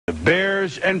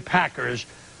Bears and Packers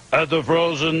at the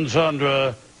frozen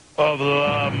tundra of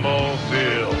Lambeau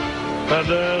Field. And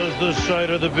there's the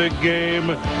site of the big game,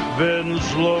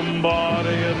 Vince Lombardi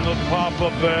and the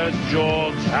Papa-Bet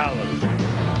George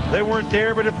Halas. They weren't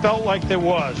there, but it felt like there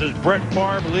was, as Brett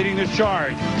Favre leading the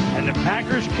charge. And the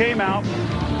Packers came out.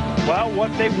 Well,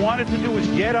 what they wanted to do was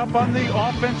get up on the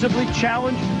offensively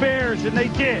challenged Bears, and they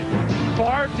did.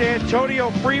 Favre to Antonio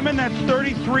Freeman, that's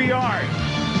 33 yards.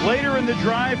 Later in the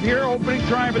drive here, opening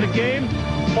drive of the game,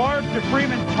 Favre to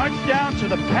Freeman, touchdown to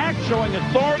the Pack, showing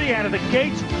authority out of the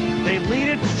gates. They lead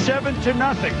it 7-0.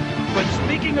 But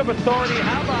speaking of authority,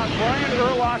 how about Brian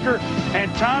Urlacher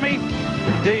and Tommy?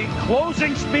 The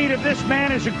closing speed of this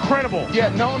man is incredible. Yeah,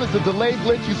 known as the delayed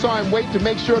blitz, you saw him wait to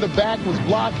make sure the back was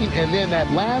blocking, and then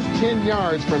that last 10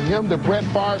 yards from him to Brett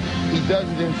Favre, he does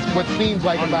it in what seems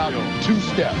like about 2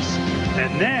 steps.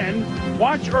 And then,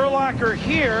 watch Urlacher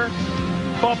here,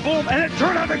 boom, and then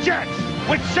turn on the Jets.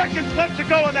 With seconds left to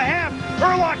go in the half,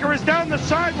 Urlacher is down the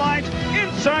sidelines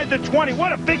inside the 20.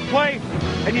 What a big play.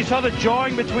 And you saw the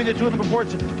jawing between the two of them before.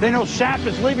 They know Sapp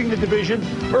is leaving the division.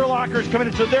 Urlacher is coming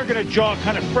in, so they're going to jaw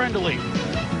kind of friendly.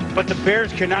 But the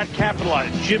Bears cannot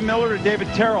capitalize. Jim Miller to David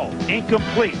Terrell,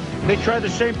 incomplete. They try the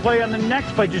same play on the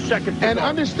next play, just seconds to go. And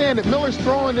understand that Miller's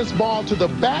throwing this ball to the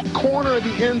back corner of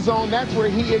the end zone. That's where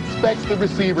he expects the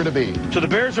receiver to be. So the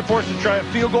Bears are forced to try a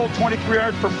field goal, 23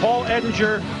 yards for Paul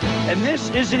Edinger. And this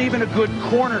isn't even a good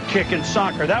corner kick in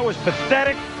soccer. That was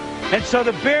pathetic. And so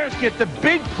the Bears get the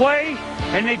big play,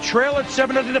 and they trail at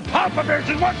 7-0. The Papa Bears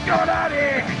says, what's going on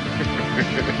here?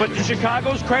 But to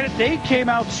Chicago's credit, they came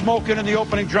out smoking in the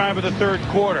opening drive of the third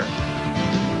quarter.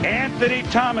 Anthony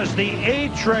Thomas, the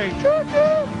A-Train,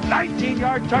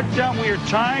 19-yard touchdown. We are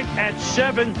tied at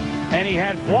 7, and he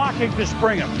had blocking to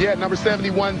spring him. Yeah, number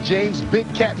 71, James Big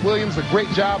Cat Williams, a great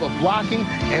job of blocking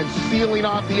and sealing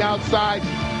off the outside,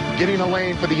 getting a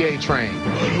lane for the A-Train.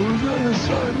 Who's on the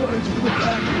sidelines for the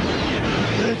Packers?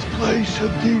 Let's play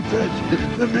some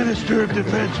defense. The Minister of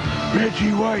Defense,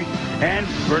 Reggie White. And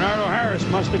Bernardo Harris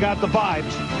must have got the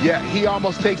vibes. Yeah, he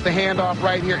almost takes the handoff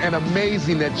right here, and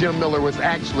amazing that Jim Miller was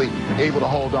actually able to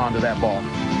hold on to that ball.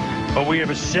 But we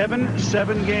have a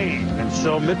 7-7 game. And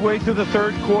so midway through the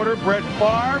third quarter, Brett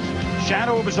Favre,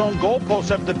 shadow of his own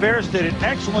goalpost after the Bears did an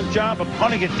excellent job of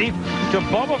punting it deep to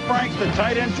Bubba Franks, the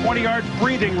tight end, 20 yards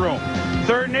breathing room.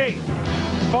 3rd and 8.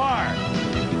 Favre.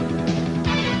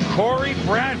 Corey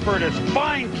Bradford, a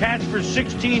fine catch for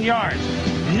 16 yards.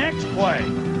 Next play.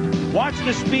 Watch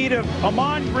the speed of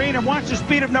Ahman Green and watch the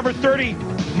speed of number 30,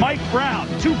 Mike Brown.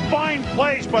 2 fine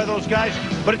plays by those guys,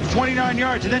 but it's 29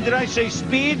 yards. And then did I say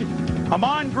speed?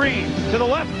 Ahman Green to the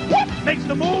left, whoop, makes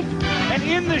the move, and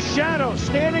in the shadows,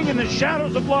 standing in the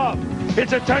shadows of love,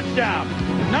 it's a touchdown.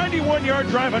 91-yard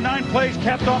drive on 9 plays,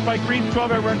 capped off by Green,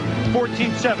 12-yard run,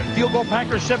 14-7. Field goal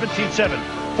Packers, 17-7.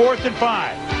 4th and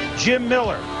 5. Jim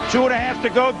Miller, 2.5 to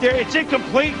go there. It's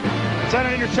incomplete. It's not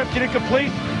an interception, incomplete.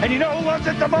 And you know who loves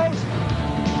it the most?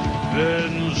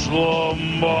 Vince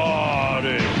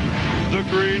Lombardi. The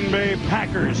Green Bay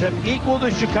Packers have equaled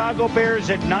the Chicago Bears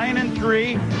at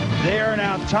 9-3. They are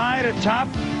now tied atop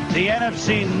the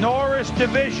NFC Norris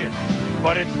division.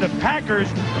 But it's the Packers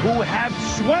who have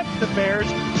swept the Bears,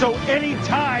 so any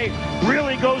tie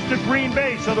really goes to Green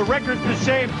Bay. So the record's the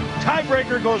same.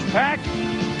 Tiebreaker goes Pack.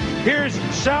 Here's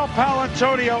Sal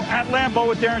Paolantonio at Lambeau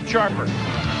with Darren Sharper.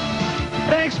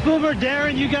 Thanks, Boomer.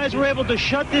 Darren, you guys were able to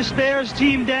shut this Bears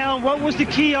team down. What was the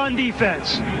key on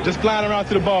defense? Just flying around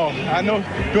to the ball. I know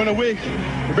during the week,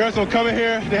 the Bears will come in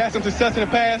here. They had some success in the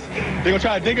past. They're going to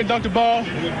try to dink and dunk the ball,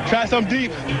 try something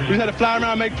deep. We just had to fly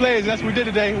around and make plays, and that's what we did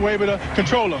today. We were able to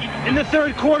control them. In the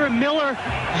third quarter, Miller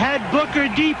had Booker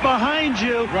deep behind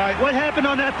you. Right. What happened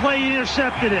on that play? You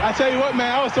intercepted it. I tell you what,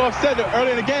 man, I was so upset that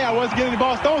early in the game I wasn't getting the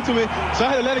ball thrown to me, so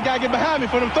I had to let a guy get behind me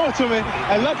for them to throw it to me.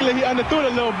 And luckily, he underthrew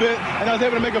it a little bit, and I was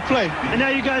able to make a play. And now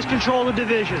you guys control the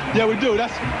division. Yeah, we do.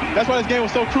 That's why this game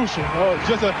was so crucial. It's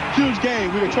just a huge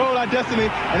game. We control our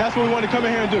destiny, and that's what we want to come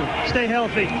in here and do. Stay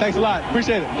healthy. Thanks a lot.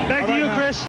 Appreciate it. Back to you, Chris.